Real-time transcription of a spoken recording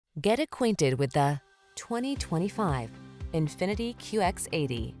Get acquainted with the 2025 INFINITI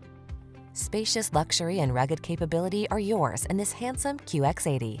QX80. Spacious luxury and rugged capability are yours in this handsome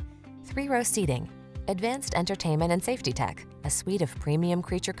QX80. 3-row seating, advanced entertainment and safety tech, a suite of premium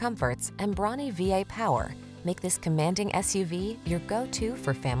creature comforts, and brawny V8 power make this commanding SUV your go-to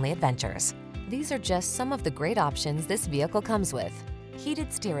for family adventures. These are just some of the great options this vehicle comes with: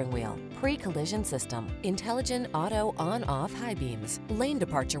 heated steering wheel, pre-collision system, intelligent auto on-off high beams, lane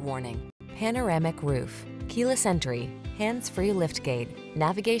departure warning, panoramic roof, keyless entry, hands-free liftgate,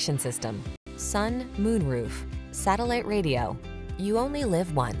 navigation system, sun, moonroof, satellite radio. You only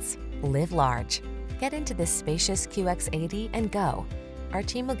live once. Live large. Get into this spacious QX80 and go. Our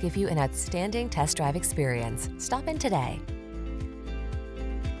team will give you an outstanding test drive experience. Stop in today.